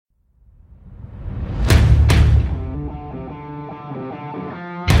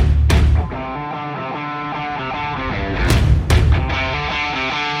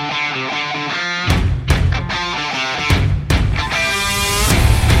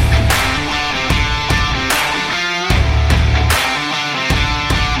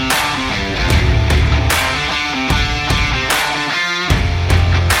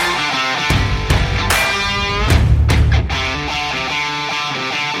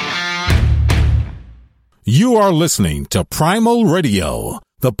You are listening to Primal Radio,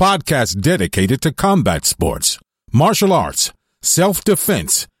 the podcast dedicated to combat sports, martial arts,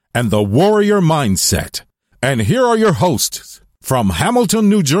 self-defense, and the warrior mindset. And here are your hosts from Hamilton,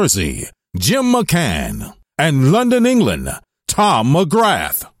 New Jersey, Jim McCann, and London, England, Tom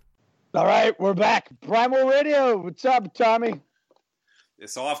McGrath. All right, we're back. Primal Radio. What's up, Tommy?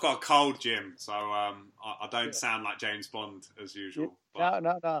 So I've got a cold, Jim, so I don't sound like James Bond as usual. But...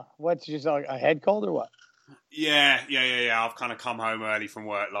 No. What's just like a head cold or what? Yeah. I've kind of come home early from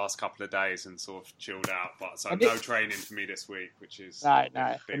work last couple of days and sort of chilled out. But so no training for me this week, which is a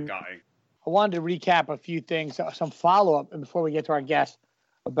bit gutting. I wanted to recap a few things, some follow-up before we get to our guest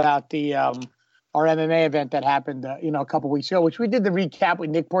about the our MMA event that happened, a couple weeks ago, which we did the recap with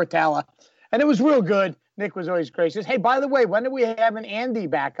Nick Portella, and it was real good. Nick was always gracious. Hey, by the way, when are we having Andy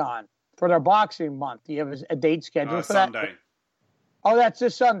back on for their boxing month? Do you have a date scheduled for Sunday. that? Oh, that's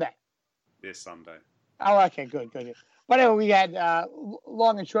this Sunday. This Sunday. Oh, okay, good. But anyway, we had,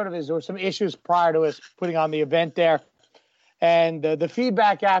 long and short of it, there were some issues prior to us putting on the event there. And the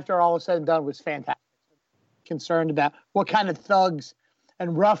feedback after all is said and done was fantastic. Concerned about what kind of thugs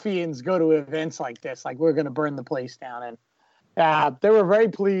and ruffians go to events like this, like we're going to burn the place down. And they were very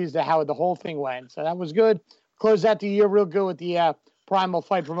pleased at how the whole thing went. So that was good. Closed out the year real good with the Primal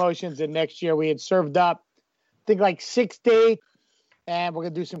Fight Promotions. And next year we had served up, I think, like 6 dates. And we're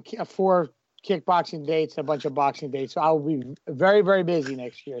going to do some 4 kickboxing dates, a bunch of boxing dates. So I will be very, very busy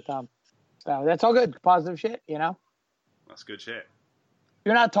next year, Tom. So that's all good. Positive shit, That's good shit.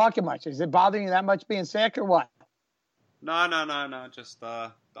 You're not talking much. Is it bothering you that much being sick or what? No. Just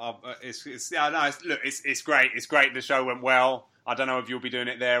it's great. It's great. The show went well. I don't know if you'll be doing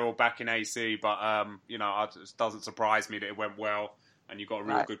it there or back in AC, but it doesn't surprise me that it went well. And you've got a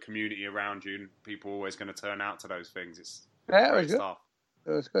real good community around you, and people are always going to turn out to those things. It's great stuff. It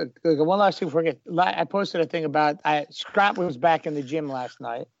was good. One last thing before I forget. I posted a thing about Scrap was back in the gym last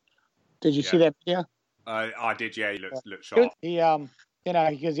night. Did you see that video? I did. Yeah, he looked sharp. He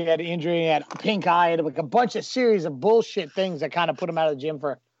because he had an injury, he had a pink eye, and like a bunch of series of bullshit things that kind of put him out of the gym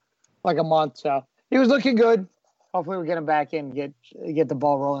for like a month. So he was looking good. Hopefully we'll get him back in, get the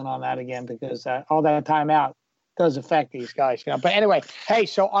ball rolling on that again, because all that time out does affect these guys. But anyway, hey,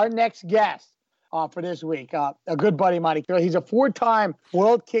 so our next guest for this week, a good buddy of mine. He's a 4-time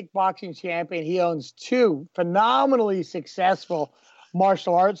world kickboxing champion. He owns 2 phenomenally successful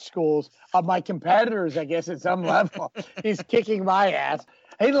martial arts schools of my competitors, I guess, at some level. He's kicking my ass.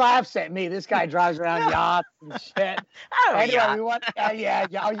 He laughs at me. This guy drives around yachts and shit. Anyway,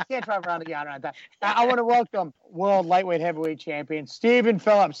 you can't drive around a yacht around that. I want to welcome world lightweight heavyweight champion Stephen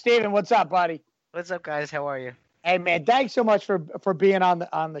Phillips. Stephen, what's up, buddy? What's up, guys? How are you? Hey, man, thanks so much for being on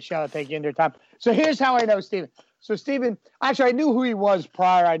the show. Thank you in your time. So here's how I know Stephen. So Stephen, actually, I knew who he was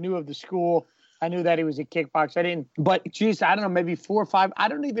prior. I knew of the school. I knew that he was a kickboxer. I didn't, but geez, I don't know, maybe 4 or 5. I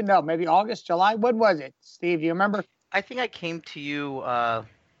don't even know. Maybe August, July. When was it, Steve? Do you remember? I think I came to you.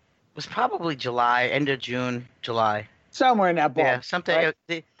 Was probably July, end of June, July. Somewhere in that ball. Yeah, something.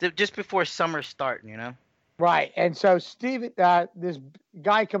 Right? Just before summer starting, Right. And so Steve, this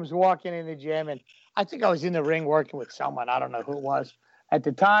guy comes walking in the gym, and I think I was in the ring working with someone. I don't know who it was at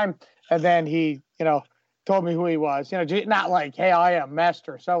the time. And then he, told me who he was. Not like, hey, I am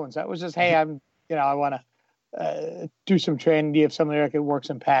Master so-and-so. It was just, hey, I want to do some training. Do you have somebody that can work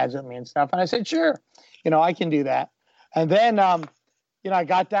some pads with me and stuff? And I said, sure. I can do that. And then, I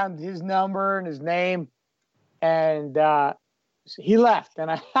got down his number and his name, and he left,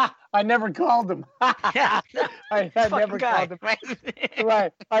 and I never called him. I never called him.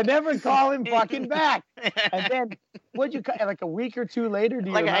 Right. I never called him fucking back. And then, what'd you like a week or 2 later? Do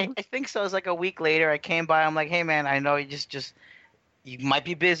you remember? I think so. It was like a week later. I came by. I'm like, hey, man, I know you just you might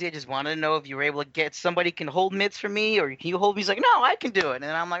be busy. I just wanted to know if you were able to get somebody can hold mitts for me, or can you hold me? He's like, no, I can do it. And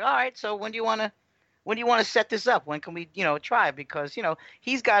I'm like, all right. So when do you want to set this up? When can we, try? Because,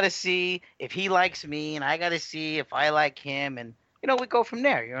 he's got to see if he likes me, and I got to see if I like him, and we go from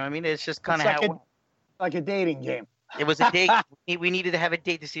there. You know what I mean? It's just kind of like a dating game. It was a date. We needed to have a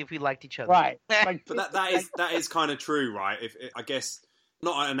date to see if we liked each other. Right. But that is kind of true, right? If I guess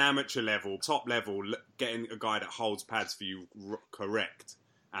not at an amateur level, top level, getting a guy that holds pads for you correct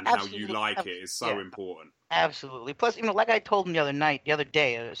and Absolutely. how you like it is so important. Absolutely. Plus, like I told him the other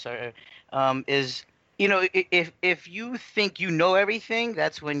day, is if you think you know everything,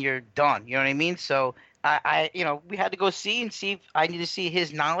 that's when you're done. You know what I mean? So I we had to go see if I need to see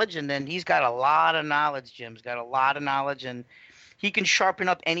his knowledge, and then he's got a lot of knowledge. Jim's got a lot of knowledge, and he can sharpen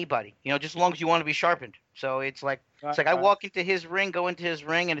up anybody, just as long as you want to be sharpened. So it's like I walk into his ring, go into his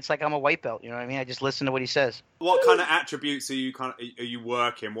ring, and it's like I'm a white belt. You know what I mean? I just listen to what he says. What kind of attributes are you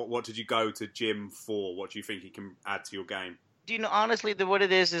working? What did you go to gym for? What do you think he can add to your game? Honestly, what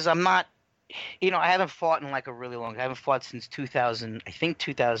it is I'm not. I haven't fought in like a really long time. I haven't fought since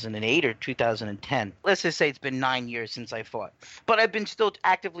 2008 or 2010. Let's just say it's been 9 years since I fought. But I've been still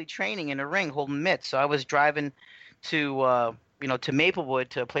actively training in a ring, holding mitts. So I was driving to Maplewood,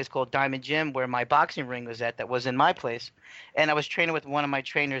 to a place called Diamond Gym where my boxing ring was at, that was in my place. And I was training with one of my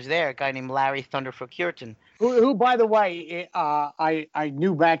trainers there, a guy named Larry Thunderfoot Curtin. Who, by the way, I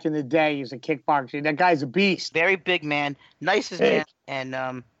knew back in the day. He's a kickboxer. That guy's a beast. Very big man, nicest man,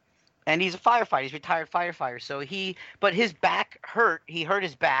 and he's a firefighter. He's a retired firefighter. So but his back hurt. He hurt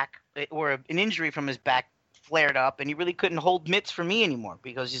his back, or an injury from his back flared up, and he really couldn't hold mitts for me anymore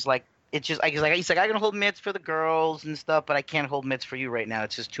because he's like, I can hold mitts for the girls and stuff, but I can't hold mitts for you right now.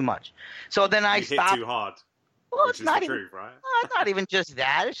 It's just too much. So then I stopped. Hit too hard. Well, it's not even truth, right? It's not even just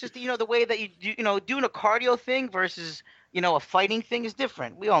that. It's just the way that doing a cardio thing versus a fighting thing is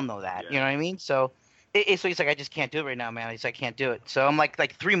different. We all know that. Yeah. You know what I mean? So. So he's like, I just can't do it right now, man. He's like, I can't do it. So I'm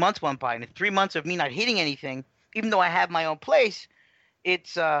like 3 months went by, and in 3 months of me not hitting anything, even though I have my own place,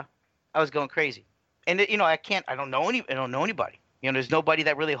 I was going crazy. And I don't know anybody. There's nobody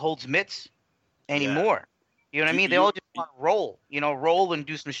that really holds mitts anymore. Yeah. You know what I mean? They all just want to roll and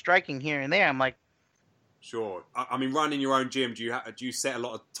do some striking here and there. I'm like, sure. I mean, running your own gym, do you set a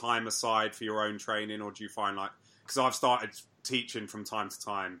lot of time aside for your own training, or do you find because I've started teaching from time to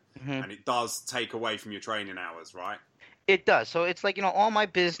time, and it does take away from your training hours, right? It does. So it's like, all my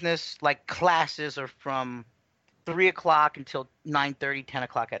business classes are from 3 o'clock until 9:30, 10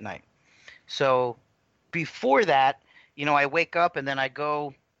 o'clock at night. So before that, I wake up and then I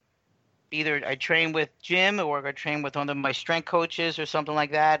go, either I train with Jim or I train with one of my strength coaches or something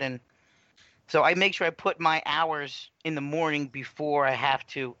like that. And so I make sure I put my hours in the morning before I have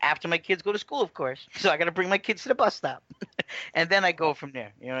to, after my kids go to school, of course. So I got to bring my kids to the bus stop. And then I go from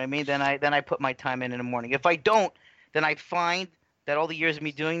there. You know what I mean? Then I put my time in the morning. If I don't, then I find that all the years of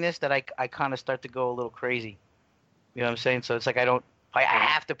me doing this, that I kind of start to go a little crazy. You know what I'm saying? So it's like I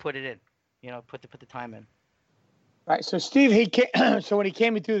have to put it in. Put the time in. Right. So Steve, so when he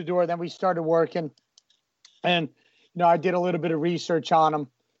came in through the door, then we started working, and I did a little bit of research on him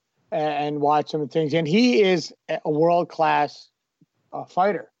and watched some of the things, and he is a world-class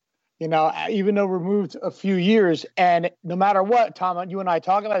fighter. Even though removed a few years, and no matter what, Tom, you and I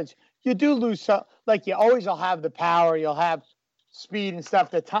talk about it, you do lose some. Like you always will have the power, you'll have speed and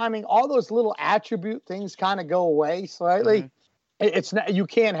stuff. The timing, all those little attribute things kind of go away slightly. Mm-hmm. It's not, you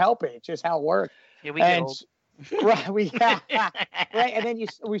can't help it. It's just how it works. Yeah, we get old. Right, right, and then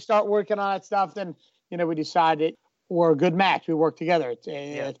we start working on that stuff. Then we decided we're a good match. We work together.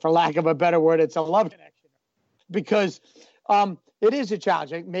 It's, for lack of a better word, it's a love connection, because it is a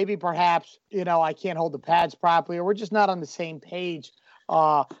challenge. Maybe perhaps I can't hold the pads properly, or we're just not on the same page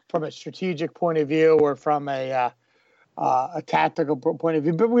from a strategic point of view or from a tactical point of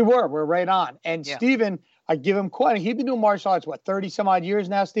view. But we're right on. And Steven, I give him he's been doing martial arts 30 some odd years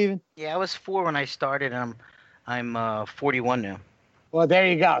now, Steven? Yeah, I was 4 when I started. I'm 41 now. Well, there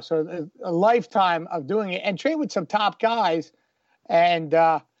you go. So a lifetime of doing it, and train with some top guys, and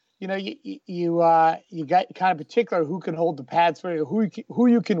you got kind of particular who can hold the pads for you, who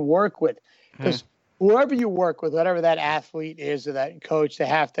you can work with, because whoever you work with, whatever that athlete is or that coach, they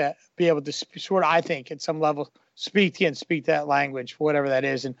have to be able to sort of, I think, at some level, speak to you and speak that language, whatever that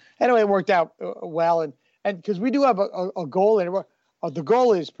is. And anyway, it worked out well, and because we do have a goal, and the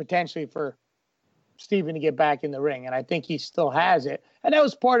goal is potentially for Steven to get back in the ring, and I think he still has it. And that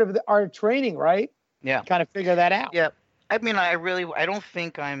was part of our training, right? Yeah. Kind of figure that out. Yeah. I mean, I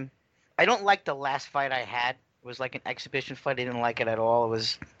don't like the last fight I had. It was like an exhibition fight. I didn't like it at all.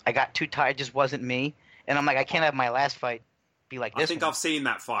 I got too tired. It just wasn't me. And I'm like, I can't have my last fight be like this. I think I've seen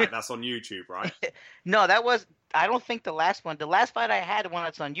that fight. That's on YouTube, right? No, I don't think the last one. The last fight I had, the one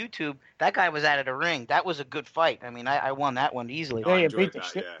that's on YouTube, that guy was out of the ring. That was a good fight. I mean, I won that one easily. I beat the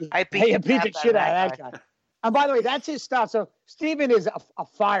shit out of that guy. And by the way, that's his stuff. So Steven is a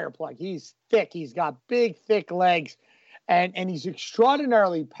fire plug. He's thick. He's got big, thick legs, and he's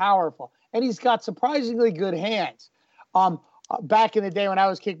extraordinarily powerful. And he's got surprisingly good hands. Back in the day when I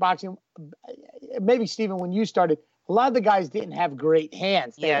was kickboxing, maybe Steven, when you started, a lot of the guys didn't have great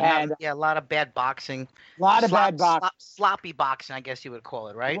hands. They had a lot of bad boxing. Sloppy boxing, I guess you would call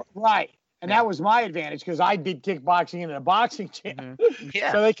it, right? Right. And that was my advantage because I did kickboxing in a boxing gym. Mm-hmm.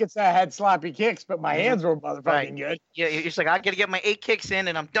 Yeah. So they could say I had sloppy kicks, but my hands were motherfucking good. Yeah, you're just like, I got to get my 8 kicks in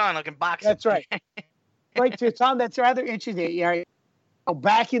and I'm done. I can box. That's right. Right, too. Tom, that's rather interesting.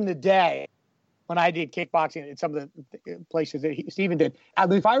 back in the day, when I did kickboxing in some of the places that Steven did,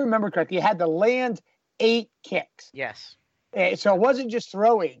 if I remember correctly, you had to land 8 kicks. Yes. So it wasn't just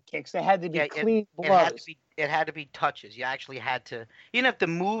throwing kicks; they had to be clean blows. It had to be touches. You actually had to. You didn't have to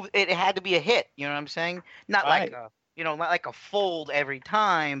move. It had to be a hit. You know what I'm saying? Not like not like a fold every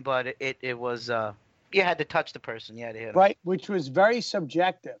time, but it was. You had to touch the person. You had to hit them. Right, which was very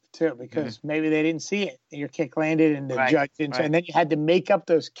subjective too, because maybe they didn't see it. Your kick landed, and the judge didn't. And then you had to make up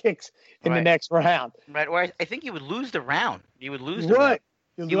those kicks in the next round. Right, or I think you would lose the round. You would lose the round.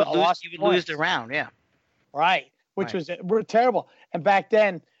 You would lose the round. Yeah. Right. Which was terrible. And back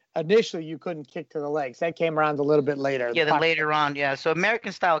then, initially, you couldn't kick to the legs. That came around a little bit later. Yeah, then later on, yeah. So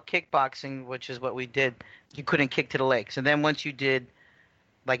American-style kickboxing, which is what we did, you couldn't kick to the legs. And then once you did,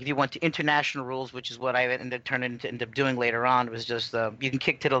 like if you went to international rules, which is what I ended up doing later on, it was just you can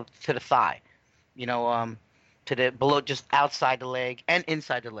kick to the thigh, to the below, just outside the leg and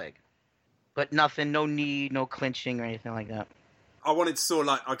inside the leg. But nothing, no knee, no clinching or anything like that. I wanted to sort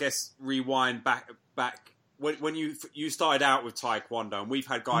of I guess, rewind back. When you started out with Taekwondo, and we've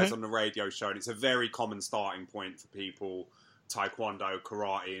had guys on the radio show, and it's a very common starting point for people, Taekwondo,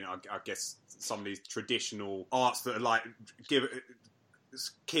 karate, and I guess some of these traditional arts that are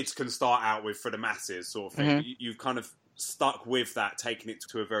kids can start out with for the masses sort of thing. You've kind of stuck with that, taking it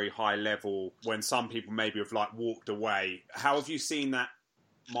to a very high level when some people maybe have walked away. How have you seen that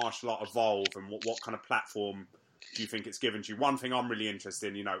martial art evolve, and what kind of platform do you think it's given to you? One thing I'm really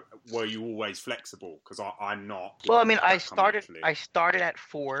interested in, were you always flexible? Because I'm not. Well, I mean, I started at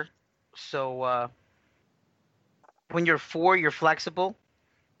 4, so when you're 4, you're flexible,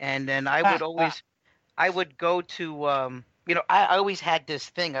 and then I would go to, I always had this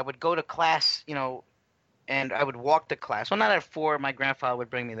thing. I would go to class, and I would walk to class. Well, not at 4. My grandfather would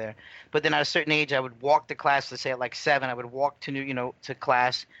bring me there, but then at a certain age, I would walk to class. Let's say at 7, I would walk to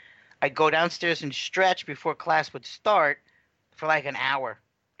class. I'd go downstairs and stretch before class would start for an hour,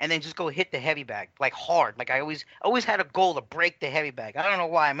 and then just go hit the heavy bag hard. I always had a goal to break the heavy bag. I don't know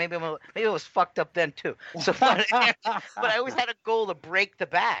why. Maybe it was fucked up then too. So, but I always had a goal to break the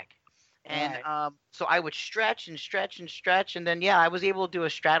bag, and so I would stretch and stretch and stretch, and then I was able to do a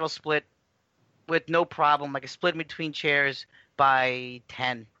straddle split with no problem, a split between chairs by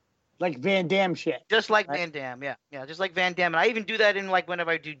 10. Like Van Damme shit. Just like Van Damme, yeah. Yeah, just like Van Damme. And I even do that in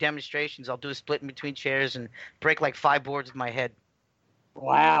whenever I do demonstrations. I'll do a split in between chairs and break 5 boards with my head.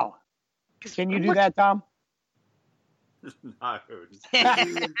 Wow. Can you do that, Tom? No.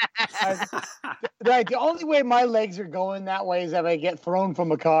 Right. The only way my legs are going that way is if I get thrown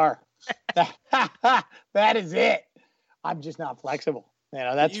from a car. That is it. I'm just not flexible.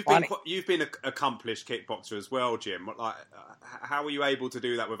 That's funny. You've been an accomplished kickboxer as well, Jim. How were you able to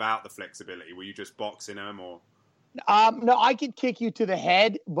do that without the flexibility? Were you just boxing them, or? No, I could kick you to the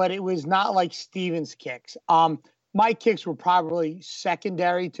head, but it was not like Steven's kicks. My kicks were probably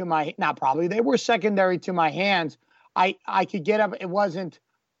secondary to my. Not probably. They were secondary to my hands. I could get up. It wasn't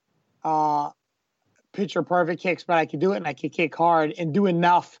picture perfect kicks, but I could do it, and I could kick hard and do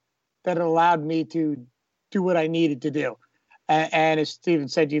enough that it allowed me to do what I needed to do. And as Steven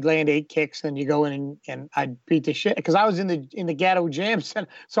said, you'd land 8 kicks and you go in and I'd beat the shit because I was in the ghetto gyms, and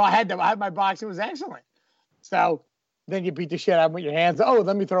so I had my boxing was excellent. So then you beat the shit out of with your hands. Oh,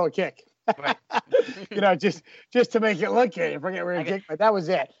 let me throw a kick. Right. just to make it look good. I forget where you kick, but that was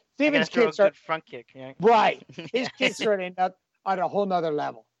it. Steven's kicks are front kick. Yeah. Right. His kicks are at a whole nother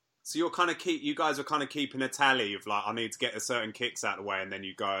level. So you guys are kind of keeping a tally of I need to get a certain kicks out of the way, and then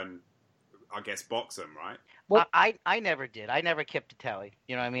you go and I guess box them, right? Well, I never did. I never kept a tally.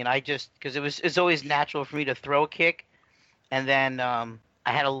 You know what I mean? I just because it's always natural for me to throw a kick, and then I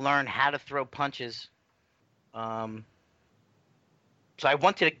had to learn how to throw punches. So I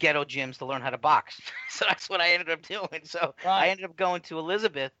went to the ghetto gyms to learn how to box. So that's what I ended up doing. So I ended up going to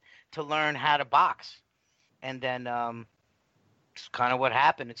Elizabeth to learn how to box, and then it's kind of what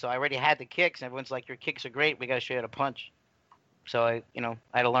happened. And so I already had the kicks, and everyone's like, "Your kicks are great. We got to show you how to punch." So I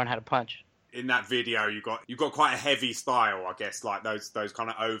had to learn how to punch. In that video, you got quite a heavy style, I guess, those kind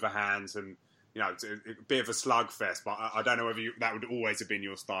of overhands, and it's a bit of a slugfest. But I don't know whether that would always have been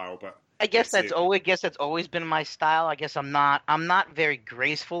your style. But I guess that's always been my style. I guess I'm not very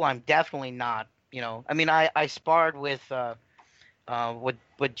graceful. I'm definitely not. I mean, I sparred with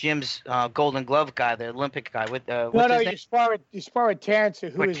Jim's Golden Glove guy, the Olympic guy. You spar with Terrence,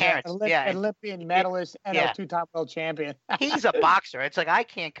 who is an Olympian medalist and a 2-time world champion. He's a boxer. It's I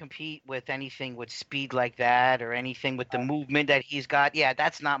can't compete with anything with speed like that or anything with the movement that he's got. Yeah,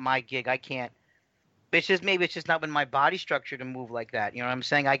 that's not my gig. I can't. maybe it's just not in my body structure to move like that. You know what I'm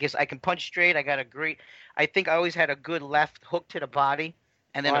saying? I guess I can punch straight. I think I always had a good left hook to the body,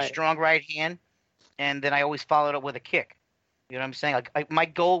 and then a strong right hand, and then I always followed up with a kick. You know what I'm saying? Like my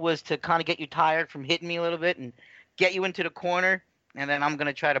goal was to kind of get you tired from hitting me a little bit and get you into the corner, and then I'm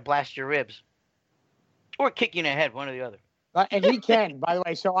gonna try to blast your ribs or kick you in the head, one or the other. And he can, by the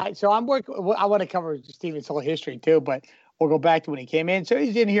way. So I'm working. I want to cover Steven's whole history too, but we'll go back to when he came in. So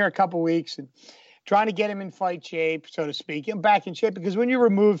he's in here a couple weeks and trying to get him in fight shape, so to speak, and back in shape. Because when you're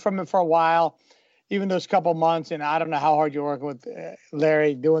removed from it for a while, even those couple months, and I don't know how hard you're working with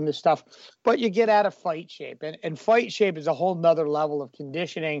Larry doing this stuff, but you get out of fight shape, and fight shape is a whole nother level of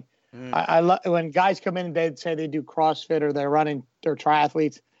conditioning. I love when guys come in and they say they do CrossFit or they're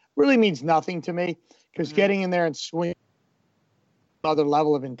triathletes. Really means nothing to me, because getting in there and swing another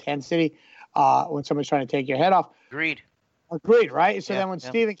level of intensity when someone's trying to take your head off. Agreed, right? So then when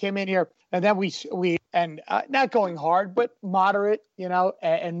Steven came in here, and then we not going hard, but moderate,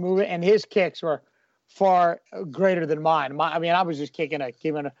 and move it, and his kicks were far greater than mine. I was just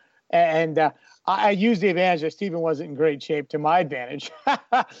I used the advantage that Steven wasn't in great shape to my advantage.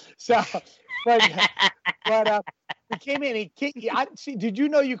 So, but he came in, he kicked. Did you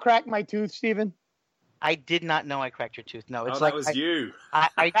know you cracked my tooth, Steven? I did not know I cracked your tooth. No, that was you.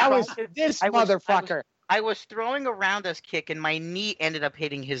 That was this motherfucker. I was throwing a roundhouse kick, and my knee ended up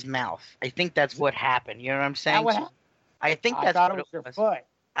hitting his mouth. I think that's what happened. You know what I'm saying? I think that's what it was. Your foot.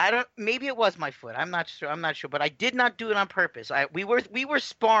 Maybe it was my foot. I'm not sure, but I did not do it on purpose. We were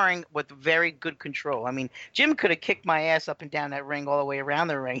sparring with very good control. I mean, Jim could have kicked my ass up and down that ring all the way around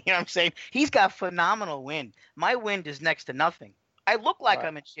the ring. You know what I'm saying? He's got phenomenal wind. My wind is next to nothing. I look like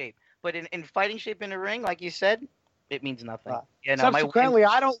I'm in shape, but in fighting shape in the ring, like you said, it means nothing. Subsequently,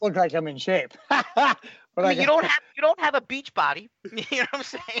 I don't look like I'm in shape. But you don't have a beach body. You know what I'm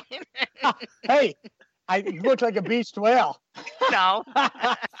saying? Hey, I look like a beached whale. No.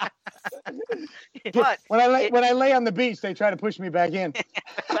 But when I lay on the beach, they try to push me back in.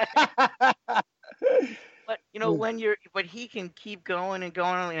 But but he can keep going and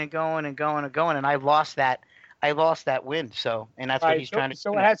going and going and going and going, and I lost that win. So, and that's what he's trying to.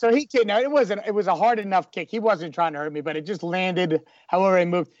 So he kicked. Now it was a hard enough kick. He wasn't trying to hurt me, but it just landed however he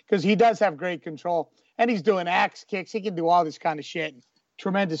moved, because he does have great control, and he's doing axe kicks. He can do all this kind of shit,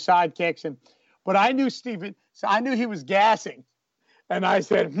 tremendous side kicks, but I knew Steven, so I knew he was gassing, and I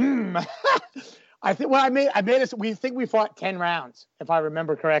said, I think we think we fought 10 rounds, if I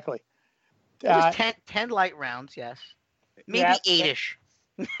remember correctly. It was 10 light rounds, yes, maybe 8-ish.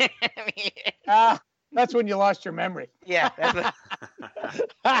 That's when you lost your memory. Yeah.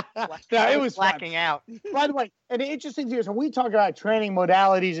 It was blacking out. By the way, and the interesting thing is when we talk about training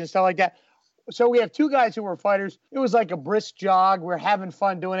modalities and stuff like that, so we have two guys who were fighters. It was like a brisk jog. We're having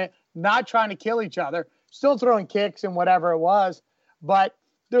fun doing it, not trying to kill each other, still throwing kicks and whatever it was. But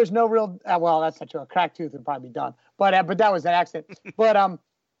there's no real, well, that's not true. A cracked tooth would probably be done. But that was an accident. But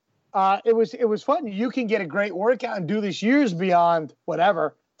it was fun. You can get a great workout and do this years beyond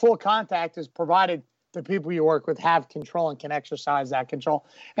whatever. Full contact is provided the people you work with have control and can exercise that control.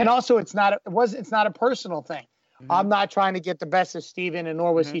 And also it's not a personal thing. Mm-hmm. I'm not trying to get the best of Steven, and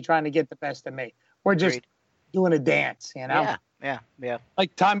nor was he trying to get the best of me. We're just doing a dance, Yeah.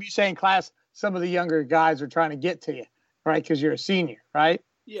 Like Tom, you say in class, some of the younger guys are trying to get to you, right? Because you're a senior, right?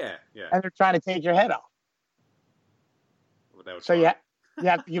 Yeah. And they're trying to take your head off. Well, so you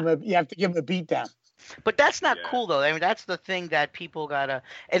have to give them a beat down. But that's not cool, though. I mean, that's the thing that people gotta,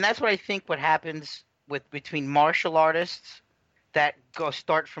 and that's what I think what happens between martial artists that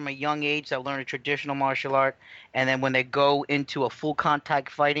start from a young age, that learn a traditional martial art, and then when they go into a full contact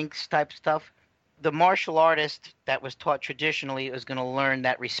fighting type stuff, the martial artist that was taught traditionally is going to learn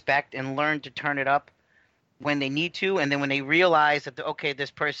that respect and learn to turn it up when they need to, and then when they realize that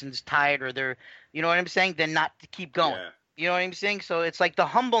this person's tired, or they're, you know what I'm saying, then not to keep going. Yeah. You know what I'm saying? So it's like the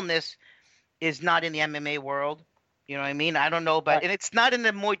humbleness is not in the MMA world. You know what I mean? I don't know about, and it's not in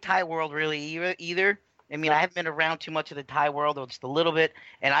the Muay Thai world really either. I mean, I haven't been around too much of the Thai world, or just a little bit,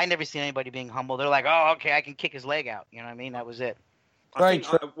 and I never seen anybody being humble. They're like, oh, okay, I can kick his leg out. You know what I mean? That was it. I think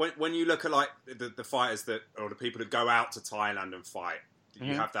when you look at like the fighters or the people that go out to Thailand and fight,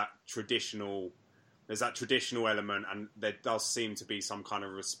 you have that traditional. There's that traditional element, and there does seem to be some kind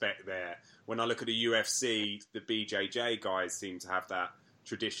of respect there. When I look at the UFC, the BJJ guys seem to have that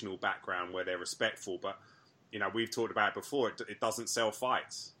traditional background where they're respectful, but we've talked about it before. It doesn't sell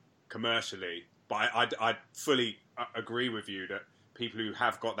fights commercially, but I fully agree with you that people who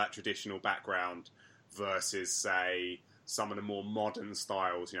have got that traditional background versus, say, some of the more modern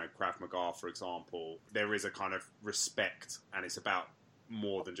styles, Krav Maga, for example, there is a kind of respect, and it's about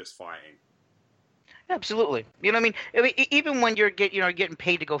more than just fighting. Absolutely. You know what I mean? Even when you're getting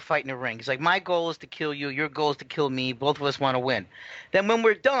paid to go fight in the ring, it's like my goal is to kill you, your goal is to kill me. Both of us want to win. Then when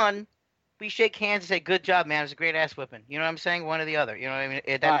we're done, we shake hands and say, "Good job, man. It was a great ass whipping." You know what I'm saying? One or the other. You know what I mean?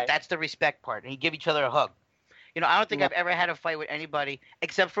 That's the respect part, and you give each other a hug. You know, I don't think I've ever had a fight with anybody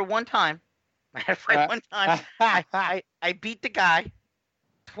except for one time. I had a fight one time. I beat the guy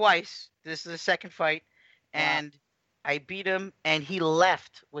twice. This is the second fight, and I beat him, and he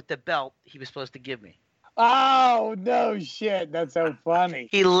left with the belt he was supposed to give me. Oh, no shit. That's so funny.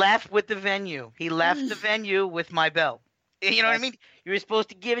 He left with the venue. He left the venue with my belt. You know what I mean? You were supposed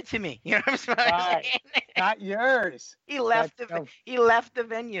to give it to me. You know what I'm saying? Not yours. He left the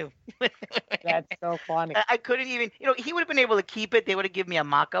venue. That's so funny. I couldn't even, he would have been able to keep it. They would have given me a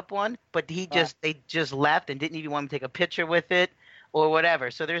mock-up one, but they just left and didn't even want me to take a picture with it or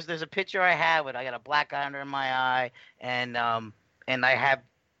whatever. So there's a picture I have with I got a black eye under my eye, and I have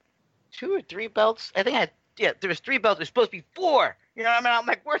 2 or 3 belts. I think there was 3 belts. There's supposed to be 4. You know what I mean? I'm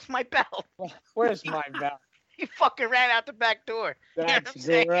like, where's my belt? Where's my belt? He fucking ran out the back door. That's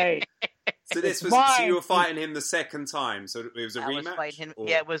great. So this was so you were fighting him the second time. So it was a rematch. Was fighting him.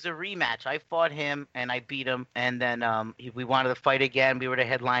 Yeah, it was a rematch. I fought him and I beat him, and then we wanted to fight again. We were the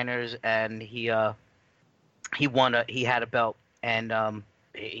headliners, and he won. He had a belt, and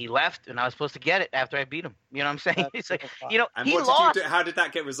he left, and I was supposed to get it after I beat him. You know what I'm saying? It's like, and he what lost. Did you do? How did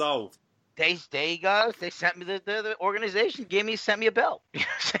that get resolved? They sent me the organization sent me a belt.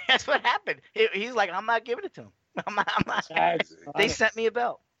 That's what happened. He's like, I'm not giving it to him. I'm not. They sent me a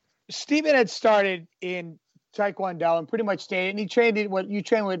belt. Steven had started in Taekwondo and pretty much stayed, and he trained you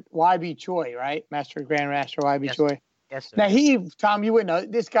trained with YB Choi, right? Grandmaster YB Choi. Yes, sir. Now Tom, you wouldn't know.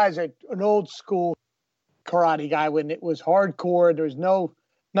 This guy's an old school karate guy. When it was hardcore, there was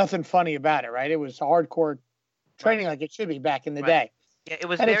nothing funny about it, right? It was hardcore training like it should be back in the day. Yeah, it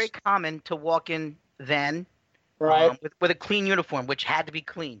was very common to walk in then, right, with a clean uniform, which had to be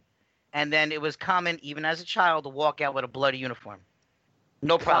clean, and then it was common even as a child to walk out with a bloody uniform.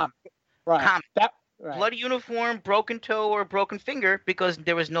 No problem. Right. Common. Bloody uniform, broken toe, or broken finger, because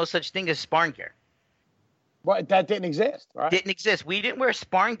there was no such thing as sparring gear. But that didn't exist, right? Didn't exist. We didn't wear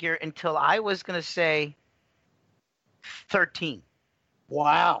sparring gear until I was going to say 13.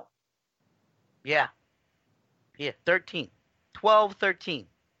 Wow. Yeah, 13. 12, 13.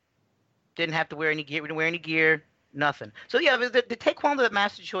 Didn't have to wear any gear. We didn't wear any gear. Nothing. So yeah, the taekwondo that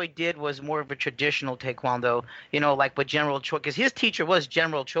Master Choi did was more of a traditional taekwondo. Like what General Choi, because his teacher was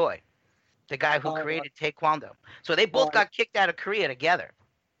General Choi, the guy who created taekwondo. So they both got kicked out of Korea together.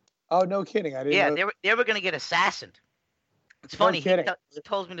 Oh, no kidding! I didn't. Yeah, they were going to get assassined. It's funny. He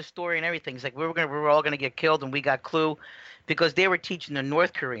tells me the story and everything. He's like, we were all going to get killed, and we got clue because they were teaching the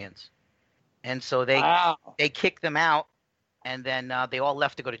North Koreans, and so they kicked them out. And then they all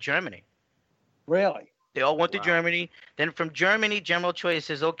left to go to Germany. Really? They all went to Germany. Then from Germany, General Choi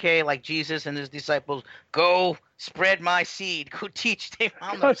says, okay, like Jesus and his disciples, go spread my seed. Go teach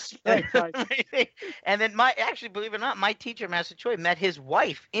taekwondo. And then believe it or not, my teacher, Master Choi, met his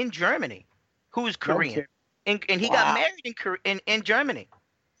wife in Germany, who's Korean. And he got married in Germany.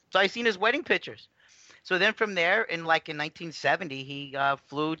 So I seen his wedding pictures. So then from there, in 1970, he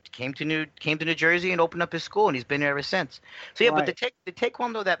came to New Jersey and opened up his school, and he's been there ever since. So yeah, but the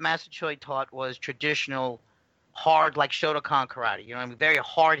taekwondo that Master Choi taught was traditional, hard, like Shotokan karate. You know what I mean? Very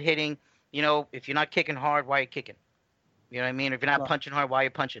hard hitting. If you're not kicking hard, why are you kicking? You know what I mean? If you're not punching hard, why are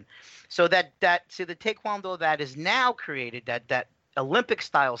you punching? So the taekwondo that is now created, that Olympic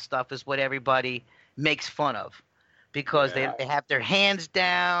style stuff, is what everybody makes fun of. Because they have their hands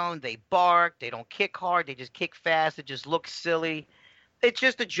down, they bark, they don't kick hard, they just kick fast, it just looks silly. It's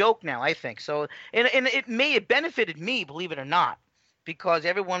just a joke now, I think. So, and it benefited me, believe it or not, because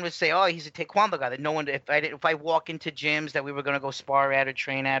everyone would say, "Oh, he's a taekwondo guy." That no one, if I walk into gyms that we were going to go spar at or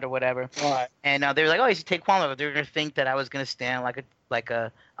train at or whatever, and they were like, "Oh, he's a taekwondo," they're going to think that I was going to stand like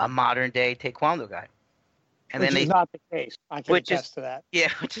a modern day taekwondo guy. And which is not the case. I can attest to that. Yeah,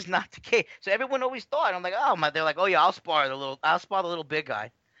 which is not the case. So everyone always thought, I'm like, they're like, "Oh yeah, I'll spar the little big guy,"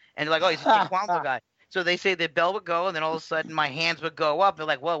 and they're like, "Oh, he's a taekwondo guy." So they say the bell would go, and then all of a sudden my hands would go up. They're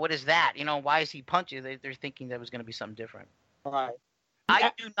like, "Well, what is that? Why is he punching?" They're thinking that was going to be something different. Right.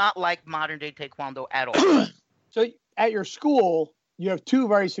 I do not like modern day taekwondo at all. So at your school, you have 2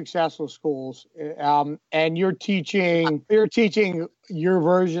 very successful schools, and you're teaching your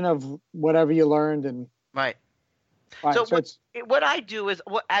version of whatever you learned, and right. So what I do is,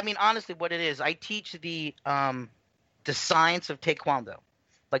 honestly, what it is, I teach the science of taekwondo,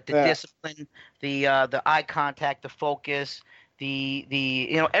 like the discipline, the eye contact, the focus,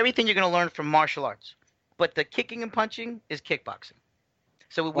 the everything you're going to learn from martial arts. But the kicking and punching is kickboxing.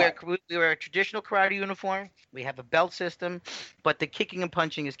 So we wear a traditional karate uniform. We have a belt system, but the kicking and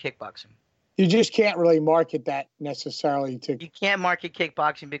punching is kickboxing. You just can't really market that necessarily to. You can't market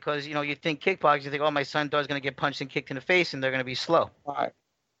kickboxing because you think kickboxing. You think, oh, my son daughter's going to get punched and kicked in the face, and they're going to be slow. Right.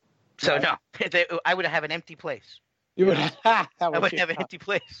 So no, I would have an empty place. You would. I would have an empty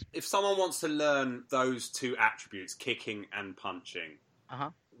place. If someone wants to learn those two attributes, kicking and punching,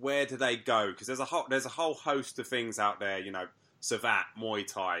 where do they go? Because there's a whole host of things out there. Savat, Muay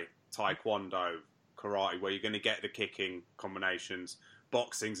Thai, Taekwondo, karate, where you're going to get the kicking combinations.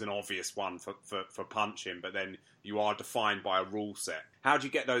 Boxing's an obvious one for punching, but then you are defined by a rule set. How do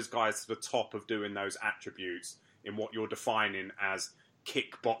you get those guys to the top of doing those attributes in what you're defining as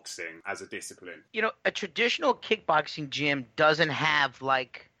kickboxing as a discipline? A traditional kickboxing gym doesn't have,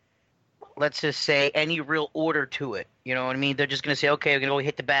 let's just say, any real order to it. You know what I mean? They're just going to say, okay, we're going to go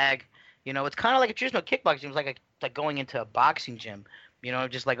hit the bag. It's kind of like a traditional kickboxing. It's like going into a boxing gym.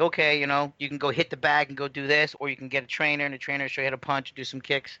 Just like, okay, you can go hit the bag and go do this, or you can get a trainer, and the trainer will show you how to punch, do some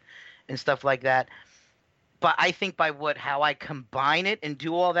kicks and stuff like that. But I think by how I combine it and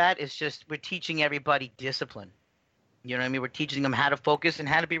do all that, it's just we're teaching everybody discipline. You know what I mean? We're teaching them how to focus and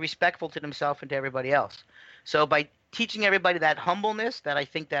how to be respectful to themselves and to everybody else. So by teaching everybody that humbleness that I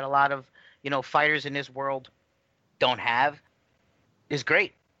think that a lot of, fighters in this world don't have is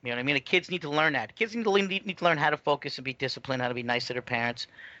great. You know what I mean? The kids need to learn that. Kids need to learn how to focus and be disciplined, how to be nice to their parents,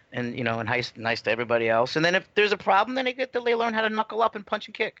 and and nice to everybody else. And then if there's a problem, then they learn how to knuckle up and punch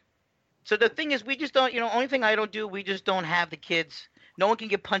and kick. So the thing is, we just don't. Only thing I don't do, we just don't have the kids. No one can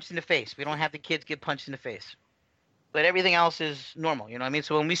get punched in the face. We don't have the kids get punched in the face. But everything else is normal. You know what I mean?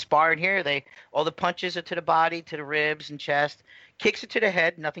 So when we spar in here, all the punches are to the body, to the ribs and chest. Kicks are to the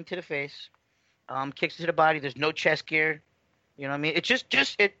head, nothing to the face. Kicks are to the body. There's no chest gear. You know what I mean? It's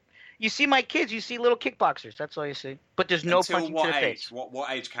just it. You see my kids, you see little kickboxers. That's all you see. But there's no punching to the face.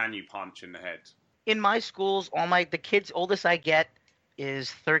 What age can you punch in the head? In my schools, the kids oldest I get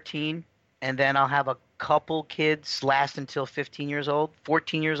is 13, and then I'll have a couple kids last until 15 years old,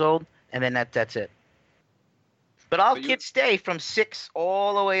 14 years old, and then that's it. But all kids stay from 6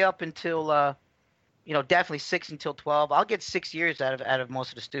 all the way up until definitely 6 until 12. I'll get 6 years out of most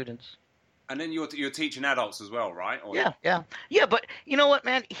of the students. And then you're teaching adults as well, right? Yeah. But you know what,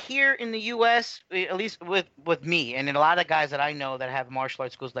 man? Here in the U.S., at least with me, and a lot of guys that I know that have martial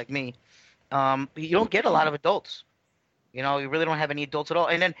arts schools like me, you don't get a lot of adults. You really don't have any adults at all.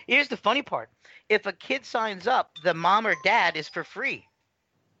 And then here's the funny part: if a kid signs up, the mom or dad is for free.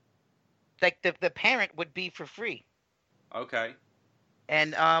 Like the parent would be for free. Okay.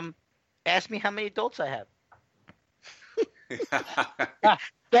 And ask me how many adults I have.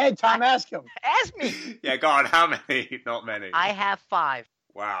 Hey, Tom, ask him. Ask me. Yeah, go on. How many? Not many. I have 5.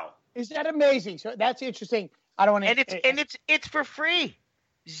 Wow. Is that amazing? So that's interesting. I don't want to. And it's for free.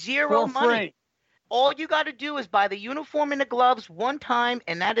 Zero money. Free. All you got to do is buy the uniform and the gloves one time,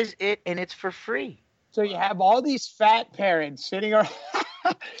 and that is it. And it's for free. So you have all these fat parents sitting around,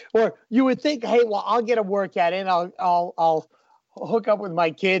 or you would think, hey, well, I'll get a workout in. I'll hook up with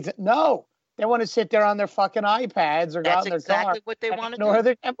my kids. No. They want to sit there on their fucking iPads or go out in their car. That's exactly what they want to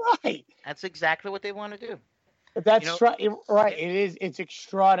do. Right. That's exactly what they want to do. But that's right. It is. It's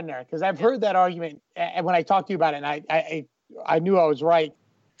extraordinary because I've heard that argument, and when I talked to you about it, and I knew I was right.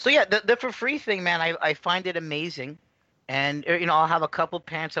 So yeah, the for free thing, man, I find it amazing, and I'll have a couple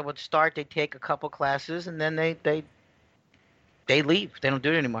parents that would start. They take a couple classes, and then they leave. They don't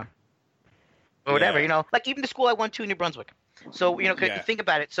do it anymore, or whatever. Like even the school I went to in New Brunswick. So think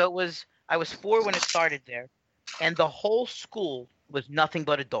about it. So I was 4 when it started there, and the whole school was nothing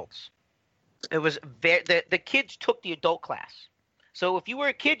but adults. It was the kids took the adult class. So if you were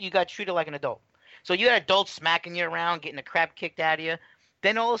a kid, you got treated like an adult. So you had adults smacking you around, getting the crap kicked out of you.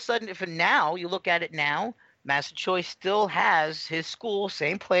 Then all of a sudden, you look at it now, Master Choi still has his school,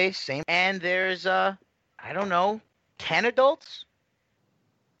 same place, and there's 10 adults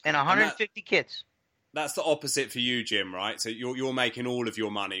and 150 kids. That's the opposite for you, Jim, right? So you're making all of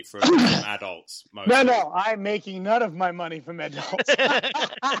your money from adults. Mostly. No, I'm making none of my money from adults.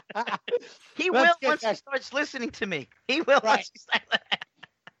 He will once he starts listening to me. He will once he starts.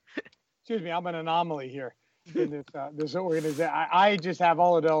 Excuse me, I'm an anomaly here in this organization. I just have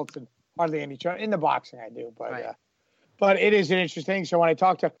all adults and hardly any in the boxing I do, but it is an interesting. So when I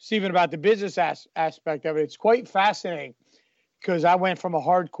talk to Stephen about the business aspect of it, it's quite fascinating. Because I went from a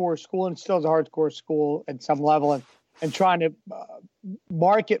hardcore school and still is a hardcore school at some level and trying to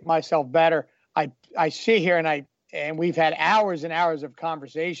market myself better. I sit here and we've had hours and hours of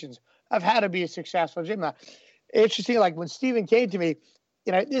conversations of how to be a successful gym. Interesting, like when Stephen came to me,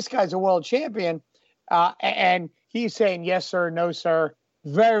 this guy's a world champion and he's saying, yes, sir, no, sir.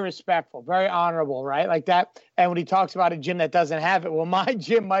 very respectful, very honorable, right? Like that. And when he talks about a gym that doesn't have it, well, my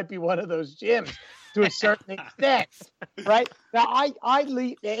gym might be one of those gyms to a certain extent, right? Now, I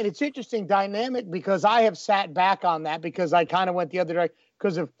lead, and it's interesting dynamic because I have sat back on that because I kind of went the other direction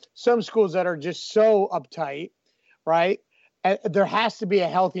because of some schools that are just so uptight, right? And there has to be a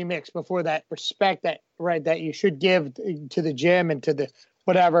healthy mix before that respect that, right, that you should give to the gym and to the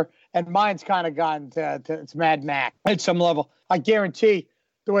whatever. And mine's kind of gone to Mad Max at some level. I guarantee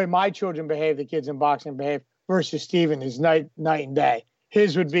the way my children behave, the kids in boxing behave, versus Steven is night and day.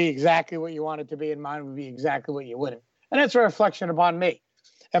 His would be exactly what you want it to be, and mine would be exactly what you wouldn't. And that's a reflection upon me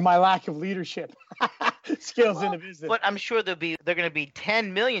and my lack of leadership skills in the business. But I'm sure they're going to be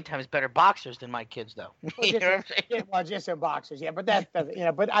 10 million times better boxers than my kids, though. You know what I'm saying? Yeah, well, just in boxers, yeah. But that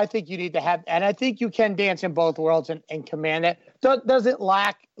doesn't, but I think you need to have, and I think you can dance in both worlds and command it. Doesn't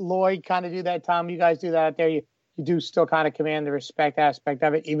Lloyd kind of do that, Tom? You guys do that out there? You do still kind of command the respect aspect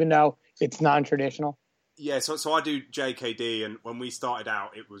of it, even though it's non-traditional? Yeah, so I do JKD, and when we started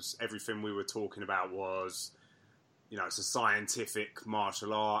out, it was everything we were talking about was, it's a scientific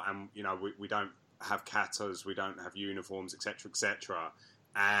martial art, and, we don't have katas, we don't have uniforms, etc., etc.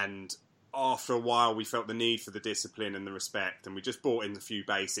 And after a while, we felt the need for the discipline and the respect, and we just brought in a few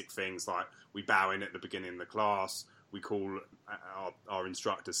basic things like we bow in at the beginning of the class. We call our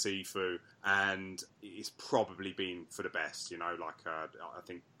instructor Sifu, and it's probably been for the best, I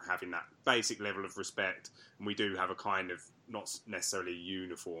think having that basic level of respect, and we do have a kind of, not necessarily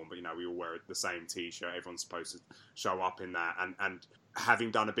uniform, but, we all wear the same T-shirt, everyone's supposed to show up in that, and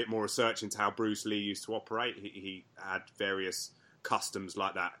having done a bit more research into how Bruce Lee used to operate, he had various customs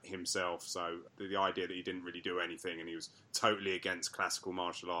like that himself, so the idea that he didn't really do anything and he was totally against classical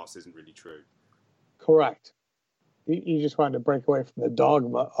martial arts isn't really true. Correct. You just wanted to break away from the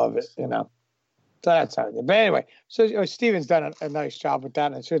dogma of it, So that's how it did. But anyway, so Steven's done a nice job with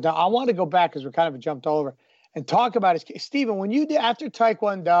that. And so now I want to go back because we kind of jumped over and talk about it. Steven, when you did after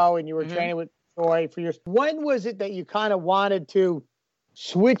Taekwondo and you were training with Troy for years, when was it that you kind of wanted to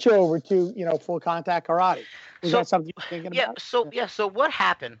switch over to, full contact karate? Was that something you were thinking about? So what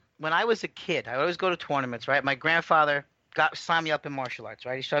happened when I was a kid? I always go to tournaments, right? My grandfather signed me up in martial arts,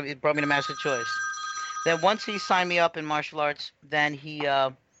 right? He brought me to Master Choice. Then once he signed me up in martial arts, then he'd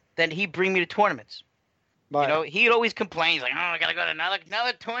bring me to tournaments. Right. He'd always complain. He's like, I gotta go to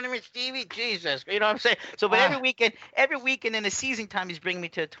another tournament, Stevie. Jesus, you know what I'm saying? So, but every weekend in the season time, he's bringing me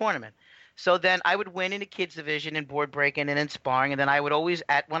to a tournament. So then I would win in the kids division in board breaking and in sparring, and then I would always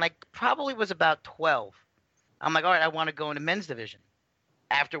when I probably was about 12, I'm like, all right, I want to go into men's division.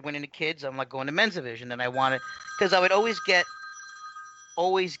 After winning the kids, I'm like going to men's division. Then I wanted, because I would always get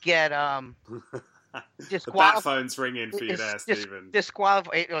the bat phone's ringing for you there, Stephen.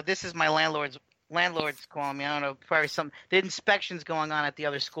 Disqualified. This is my landlord's calling me. I don't know, probably some. The inspections going on at the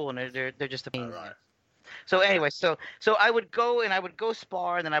other school, and they're just a pain. Right. So anyway, so I would go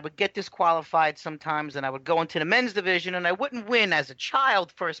spar, and then I would get disqualified sometimes, and I would go into the men's division, and I wouldn't win as a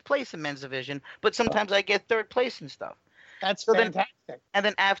child first place in men's division, but sometimes I get third place and stuff. That's fantastic. And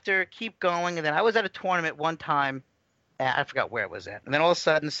then after keep going, and then I was at a tournament one time. I forgot where it was at. And then all of a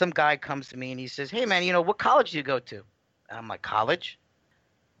sudden, some guy comes to me and he says, "Hey, man, what college do you go to?" And I'm like, "College?"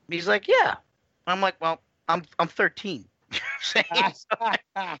 He's like, "Yeah." I'm like, "Well, I'm 13."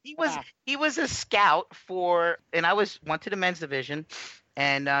 he was a scout and I went to the men's division,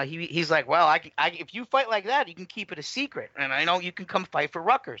 and he's like, "Well, I if you fight like that, you can keep it a secret, and I know you can come fight for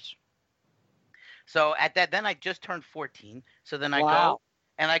Rutgers." So then I just turned 14. So then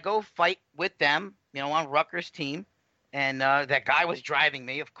I go fight with them, on Rutgers team. And that guy was driving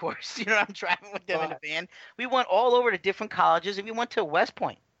me, of course. I'm driving with them in the van. We went all over to different colleges, and we went to West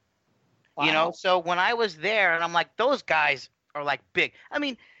Point. Wow. So when I was there, and I'm like, those guys are like big. I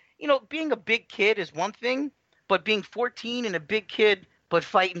mean, being a big kid is one thing, but being 14 and a big kid, but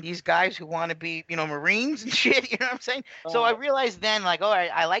fighting these guys who want to be, Marines and shit, you know what I'm saying? So I realized then, like, all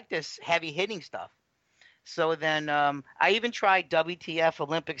right, I like this heavy hitting stuff. So then I even tried WTF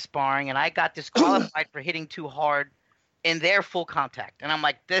Olympic sparring, and I got disqualified for hitting too hard in their full contact. And I'm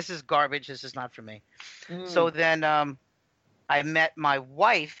like, this is garbage. This is not for me. So then I met my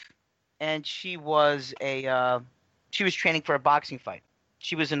wife, and she was training for a boxing fight.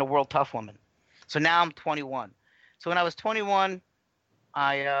 She was in the World Tough Woman. So now I'm 21. So when I was 21,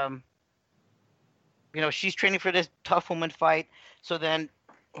 she's training for this Tough Woman fight. So then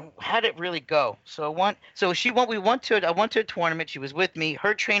how did it really go? I went to a tournament. She was with me.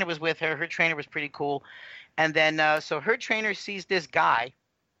 Her trainer was with her. Her trainer was pretty cool. And then, so her trainer sees this guy.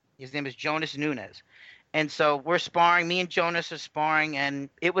 His name is Jonas Nunez. And so we're sparring. Me and Jonas are sparring. And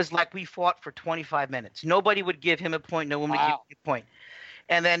it was like we fought for 25 minutes. Nobody would give him a point. No one would give me a point.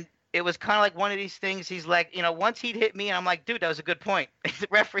 And then it was kind of like one of these things. He's like, once he'd hit me, and I'm like, dude, that was a good point. The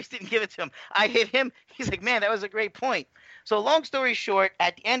referees didn't give it to him. I hit him. He's like, man, that was a great point. So long story short,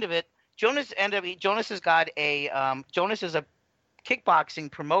 at the end of it, Jonas has got Jonas is a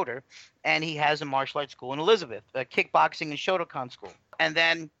kickboxing promoter, and he has a martial arts school in Elizabeth, a kickboxing and Shotokan school. And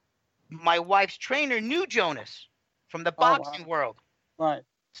then my wife's trainer knew Jonas from the boxing world. Right.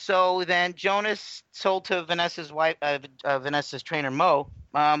 So then Jonas told to Vanessa's wife, Vanessa's trainer Mo,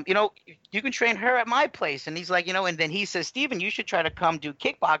 you can train her at my place. And he's like, and then he says, Steven, you should try to come do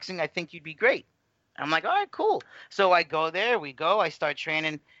kickboxing. I think you'd be great. I'm like, all right, cool. So I go there. I start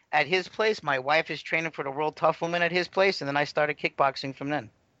training at his place. My wife is training for the World Tough Woman at his place. And then I started kickboxing from then.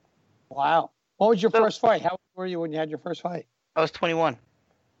 Wow. What was your first fight? How old were you when you had your first fight? I was 21.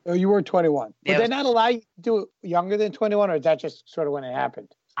 Oh, you were 21. Yeah, Did they not allow you to do it younger than 21, or is that just sort of when it happened?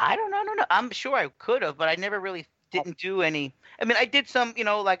 I don't know. No. I'm sure I could have, but I never really didn't do any. I mean, I did some,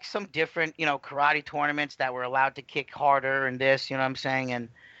 like some different, karate tournaments that were allowed to kick harder and this, what I'm saying,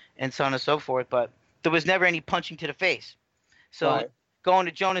 and so on and so forth. But there was never any punching to the face. So going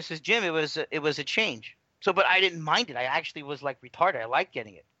to Jonas's gym, it was a change. So, but I didn't mind it. I actually was like retarded. I liked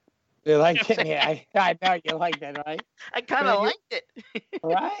getting it. You like it? Yeah, I know you like that, right? I kind of liked it.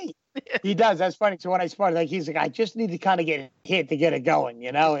 Right. He does. That's funny. So when I started, he's like, I just need to kind of get hit to get it going,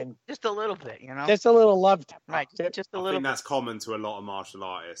 and just a little bit, just a little love. Right. Just a little. I think that's common to a lot of martial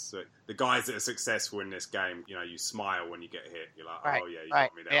artists. The guys that are successful in this game, you smile when you get hit. You're like, oh yeah, you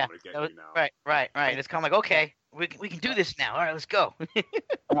got me there. I'm gonna get you now. Right. It's kind of like, okay, we can do this now. All right, let's go.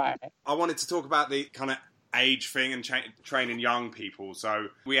 Right. I wanted to talk about the kind of age thing and training young people. So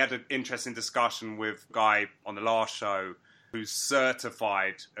we had an interesting discussion with a guy on the last show who's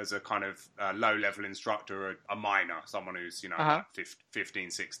certified as a kind of low-level instructor, a minor, someone who's, like 15,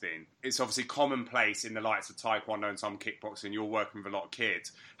 16. It's obviously commonplace in the likes of Taekwondo and some kickboxing. You're working with a lot of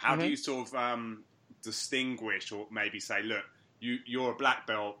kids. How do you sort of distinguish or maybe say, look, you're a black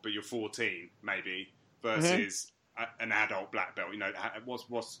belt, but you're 14, maybe, versus an adult black belt?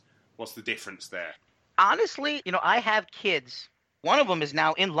 What's the difference there? Honestly, I have kids. One of them is